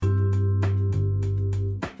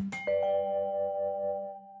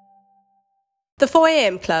The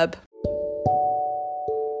 4am Club.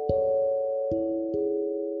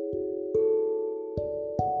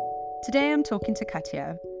 Today I'm talking to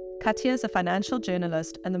Katya. Katya is a financial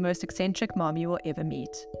journalist and the most eccentric mom you will ever meet.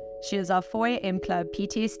 She is our 4am Club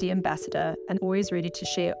PTSD ambassador and always ready to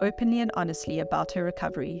share openly and honestly about her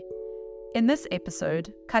recovery. In this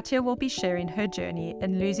episode, Katya will be sharing her journey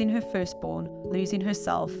in losing her firstborn, losing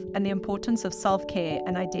herself, and the importance of self-care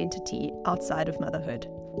and identity outside of motherhood.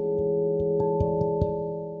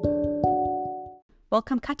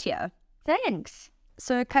 Welcome, Katya. Thanks.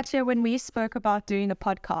 So, Katya, when we spoke about doing a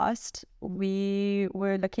podcast, we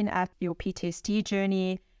were looking at your PTSD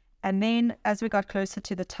journey. And then as we got closer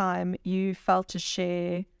to the time, you felt to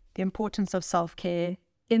share the importance of self-care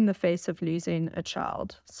in the face of losing a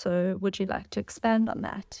child. So would you like to expand on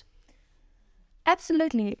that?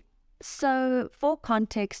 Absolutely. So for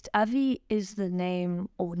context, Avi is the name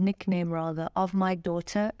or nickname rather of my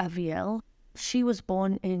daughter, Avielle. She was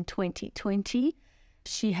born in 2020.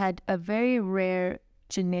 She had a very rare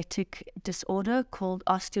genetic disorder called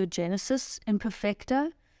osteogenesis imperfecta,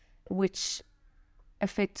 which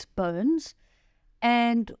affects bones.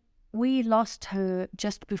 And we lost her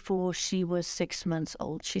just before she was 6 months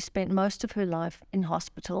old. She spent most of her life in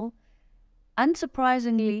hospital.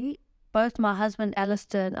 Unsurprisingly, both my husband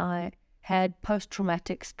Alistair and I had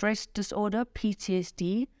post-traumatic stress disorder,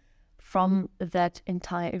 PTSD, from that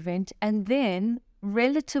entire event. And then,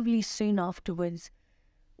 relatively soon afterwards,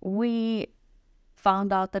 we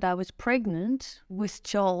found out that I was pregnant with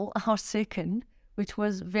Joel, our second, which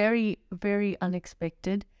was very, very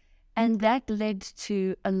unexpected. And that led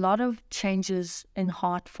to a lot of changes in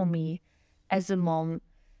heart for me as a mom.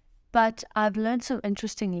 But I've learned some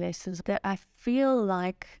interesting lessons that I feel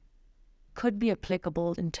like could be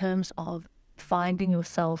applicable in terms of finding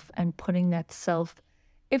yourself and putting that self,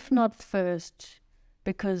 if not first,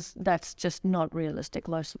 because that's just not realistic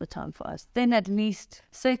most of the time for us, then at least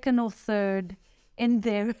second or third in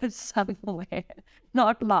there somewhere,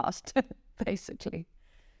 not last, basically.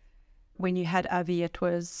 When you had Avi, it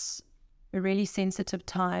was a really sensitive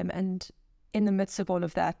time, and in the midst of all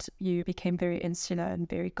of that, you became very insular and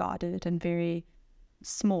very guarded and very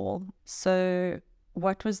small. So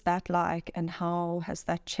what was that like, and how has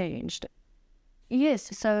that changed?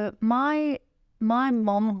 Yes, so my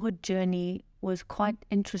momhood journey was quite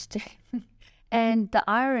interesting. And the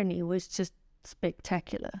irony was just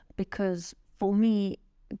spectacular, because for me,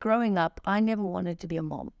 growing up, I never wanted to be a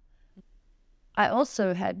mom. I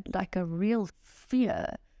also had like a real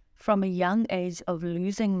fear from a young age of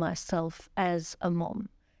losing myself as a mom,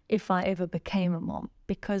 if I ever became a mom,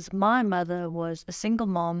 because my mother was a single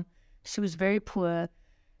mom. She was very poor.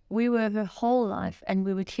 We were her whole life, and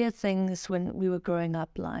we would hear things when we were growing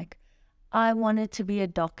up like, I wanted to be a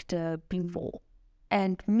doctor before.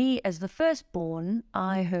 And me as the firstborn,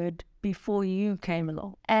 I heard before you came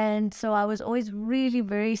along. And so I was always really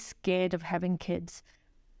very scared of having kids.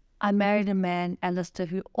 I married a man, Alistair,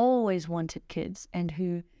 who always wanted kids and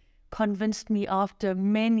who convinced me after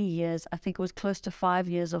many years, I think it was close to 5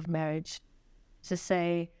 years of marriage, to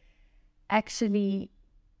say, actually,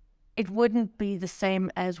 it wouldn't be the same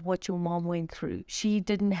as what your mom went through. She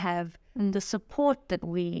didn't have the support that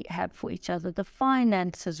we have for each other, the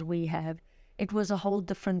finances we have. It was a whole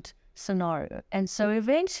different scenario. And so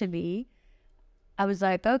eventually, I was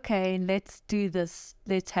like, okay, let's do this.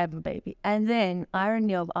 Let's have a baby. And then,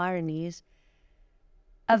 irony of ironies,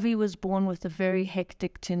 Avi was born with a very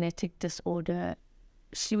hectic genetic disorder.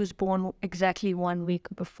 She was born exactly 1 week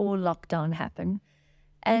before lockdown happened.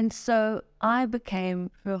 And so I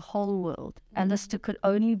became her whole world. Alistair could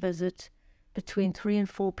only visit between 3 and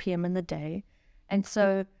 4 p.m. in the day. And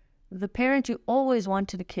so the parent who always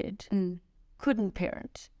wanted a kid couldn't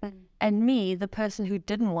parent. And me, the person who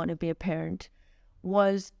didn't want to be a parent,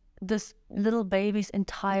 was this little baby's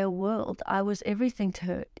entire world. I was everything to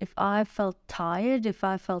her. If I felt tired, if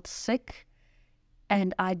I felt sick,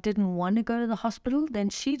 and I didn't want to go to the hospital, then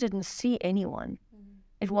she didn't see anyone.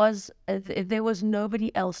 It was, there was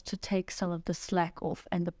nobody else to take some of the slack off,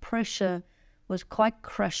 and the pressure was quite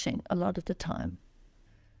crushing a lot of the time.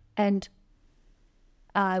 And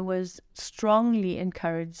I was strongly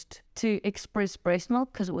encouraged to express breast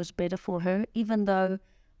milk because it was better for her, even though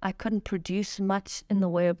I couldn't produce much in the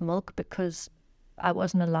way of milk because I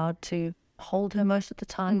wasn't allowed to hold her most of the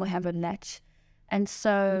time or have a latch. And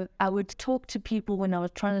so I would talk to people when I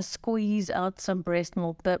was trying to squeeze out some breast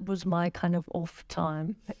milk. That was my kind of off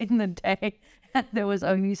time in the day. There was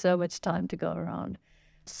only so much time to go around.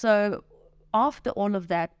 So after all of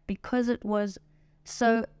that, because it was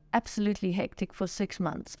so absolutely hectic for 6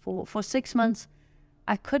 months, for 6 months,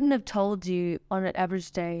 I couldn't have told you on an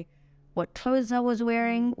average day what clothes I was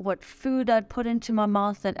wearing, what food I'd put into my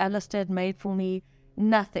mouth that Alistair had made for me.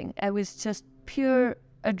 Nothing. It was just pure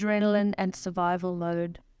adrenaline and survival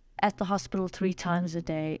mode at the hospital 3 times a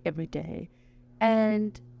day, every day.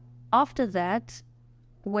 And after that,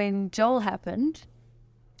 when Joel happened,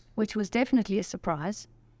 which was definitely a surprise,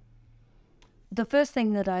 the first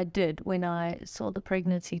thing that I did when I saw the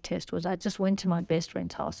pregnancy test was I just went to my best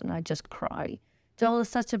friend's house and I just cried. Joel is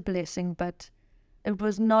such a blessing, but it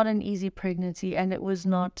was not an easy pregnancy, and it was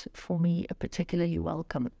not, for me, a particularly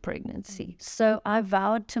welcome pregnancy. So I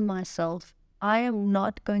vowed to myself, I am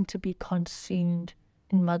not going to be consumed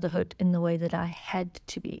in motherhood in the way that I had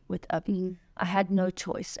to be with Abby. I had no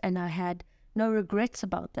choice, and I had no regrets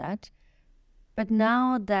about that. But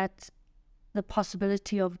now that the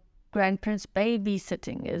possibility of grandparents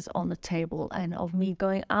babysitting is on the table, and of me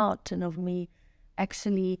going out, and of me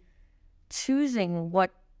actually choosing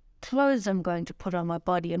what clothes I'm going to put on my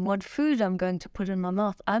body and what food I'm going to put in my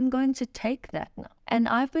mouth, I'm going to take that now. And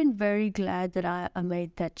I've been very glad that I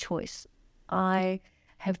made that choice. I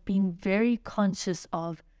have been very conscious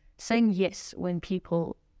of saying yes when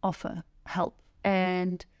people offer help.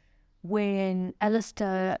 And when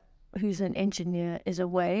Alistair, who's an engineer, is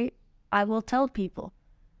away, I will tell people,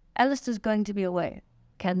 Alistair's going to be away.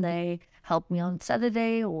 Can they help me on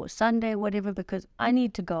Saturday or Sunday, whatever, because I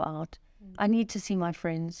need to go out. I need to see my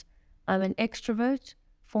friends. I'm an extrovert.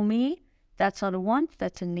 For me, that's not a want,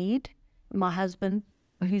 that's a need. My husband,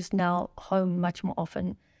 who's now home much more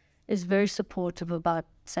often, is very supportive about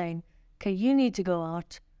saying, okay, you need to go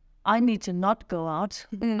out. I need to not go out.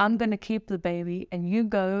 I'm going to keep the baby, and you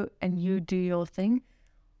go and you do your thing.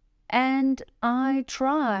 And I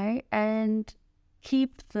try and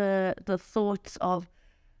keep the thoughts of,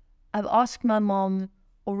 I've asked my mom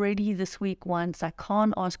already this week once, I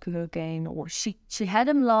can't ask her again, or she had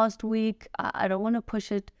him last week, I don't want to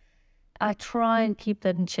push it. I try and keep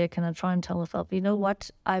that in check, and I try and tell myself, you know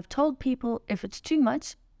what, I've told people, if it's too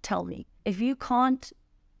much, tell me. If you can't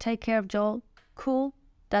take care of Joel, cool,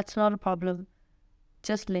 that's not a problem,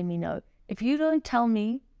 just let me know. If you don't tell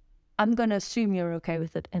me, I'm going to assume you're okay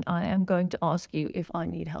with it, and I am going to ask you if I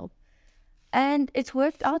need help. And it's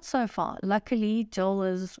worked out so far. Luckily, Joel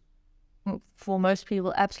is, for most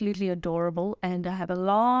people, absolutely adorable, and I have a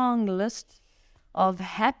long list of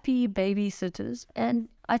happy babysitters, and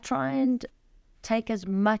I try and take as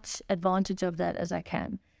much advantage of that as I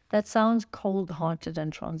can. That sounds cold-hearted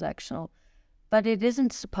and transactional, but it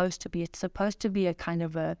isn't supposed to be. It's supposed to be a kind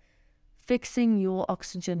of a fixing your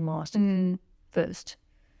oxygen mask first.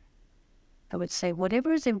 I would say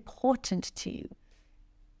whatever is important to you,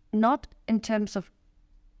 not in terms of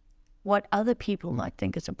what other people might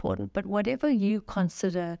think is important, but whatever you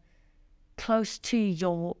consider close to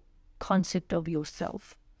your concept of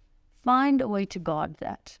yourself, find a way to guard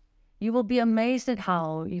that. You will be amazed at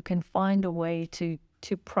how you can find a way to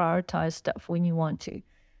prioritize stuff when you want to.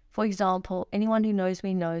 For example, anyone who knows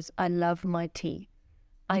me knows I love my tea.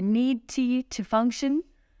 I need tea to function.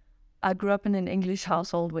 I grew up in an English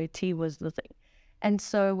household where tea was the thing. And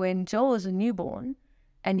so when Joel was a newborn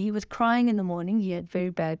and he was crying in the morning, he had very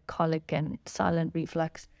bad colic and silent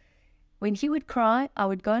reflux. When he would cry, I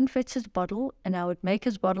would go and fetch his bottle, and I would make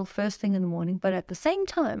his bottle first thing in the morning. But at the same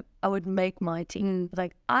time, I would make my tea.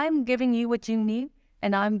 Like, I'm giving you what you need,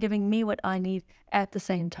 and I'm giving me what I need at the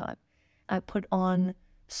same time. I put on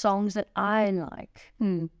songs that I like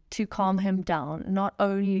to calm him down, not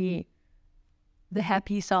only the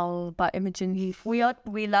happy song by Imogen Heath.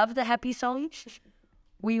 We love the happy song.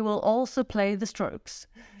 We will also play the Strokes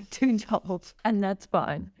to Joel, and that's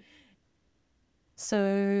fine.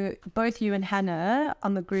 So both you and Hannah,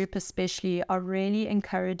 on the group especially, are really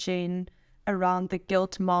encouraging around the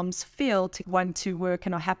guilt moms feel to want to work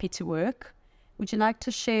and are happy to work. Would you like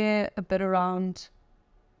to share a bit around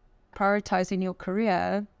prioritizing your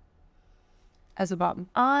career as a mom?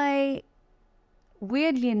 I,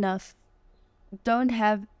 weirdly enough, don't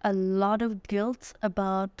have a lot of guilt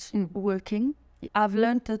about working. I've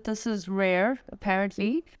learned that this is rare,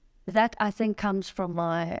 apparently. That, I think, comes from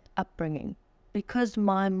my upbringing. Because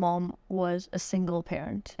my mom was a single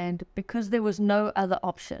parent, and because there was no other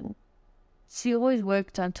option, she always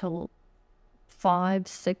worked until 5,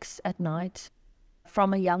 6 at night.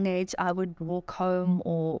 From a young age, I would walk home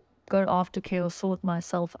or go aftercare or sort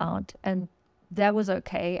myself out, and that was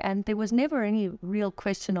okay. And there was never any real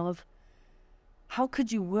question of, how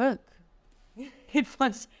could you work? It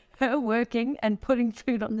was her working and putting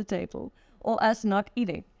food on the table, or us not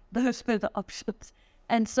eating. Those were the options.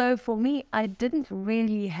 And so for me, I didn't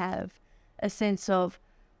really have a sense of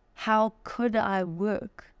how could I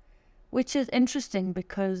work, which is interesting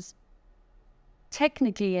because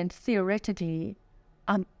technically and theoretically,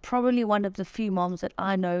 I'm probably one of the few moms that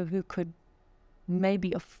I know who could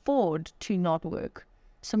maybe afford to not work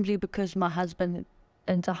simply because my husband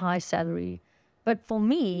earns a high salary. But for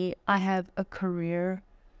me, I have a career.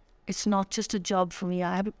 It's not just a job for me.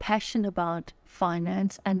 I have a passion about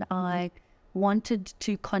finance, and I wanted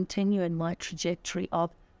to continue in my trajectory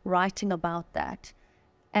of writing about that.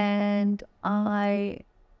 And I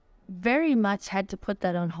very much had to put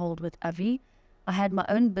that on hold with Avi. I had my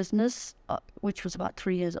own business, which was about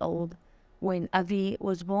 3 years old when Avi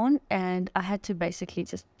was born, and I had to basically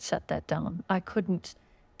just shut that down. I couldn't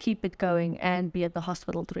keep it going and be at the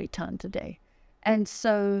hospital 3 times a day. And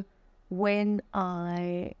so when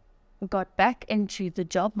I got back into the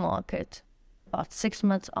job market about 6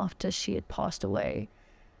 months after she had passed away,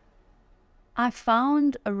 I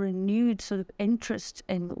found a renewed sort of interest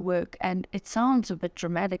in work. And it sounds a bit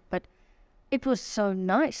dramatic, but it was so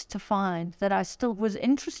nice to find that I still was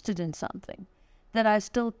interested in something, that I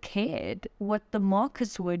still cared what the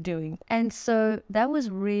markets were doing. And so that was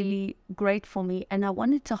really great for me, and I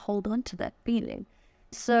wanted to hold on to that feeling.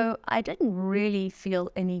 So I didn't really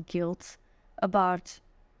feel any guilt about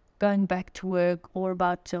going back to work or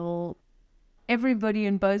about Joel. Everybody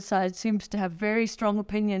on both sides seems to have very strong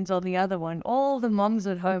opinions on the other one. All the moms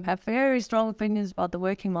at home have very strong opinions about the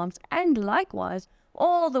working moms, and likewise,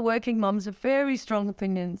 all the working moms have very strong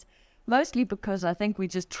opinions, mostly because I think we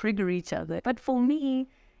just trigger each other. But for me,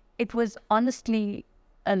 it was honestly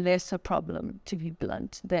a lesser problem, to be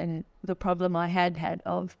blunt, than the problem I had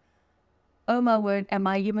of, oh my word, am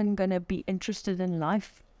I even going to be interested in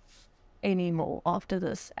life anymore after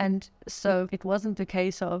this? And so it wasn't a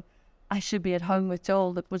case of, I should be at home with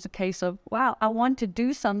Joel. It was a case of, wow, I want to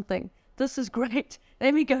do something. This is great.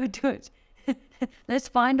 Let me go do it. Let's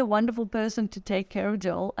find a wonderful person to take care of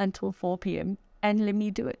Joel until 4 p.m. and let me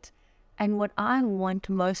do it. And what I want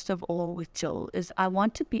most of all with Joel is I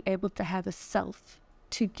want to be able to have a self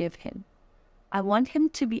to give him. I want him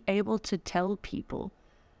to be able to tell people,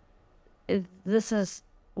 this is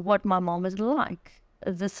what my mom is like.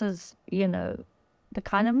 This is, the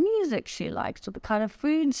kind of music she likes, or the kind of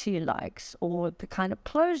food she likes, or the kind of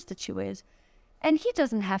clothes that she wears. And he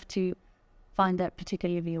doesn't have to find that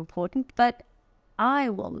particularly important, but I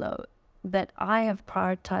will know that I have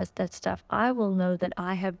prioritized that stuff. I will know that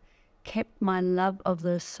I have kept my love of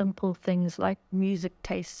those simple things like music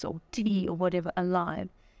tastes or tea or whatever alive.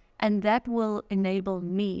 And that will enable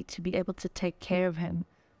me to be able to take care of him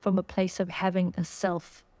from a place of having a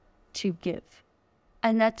self to give.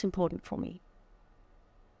 And that's important for me.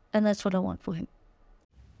 And that's what I want for him.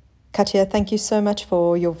 Katya, thank you so much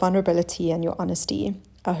for your vulnerability and your honesty.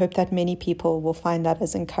 I hope that many people will find that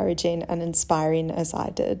as encouraging and inspiring as I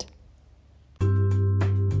did.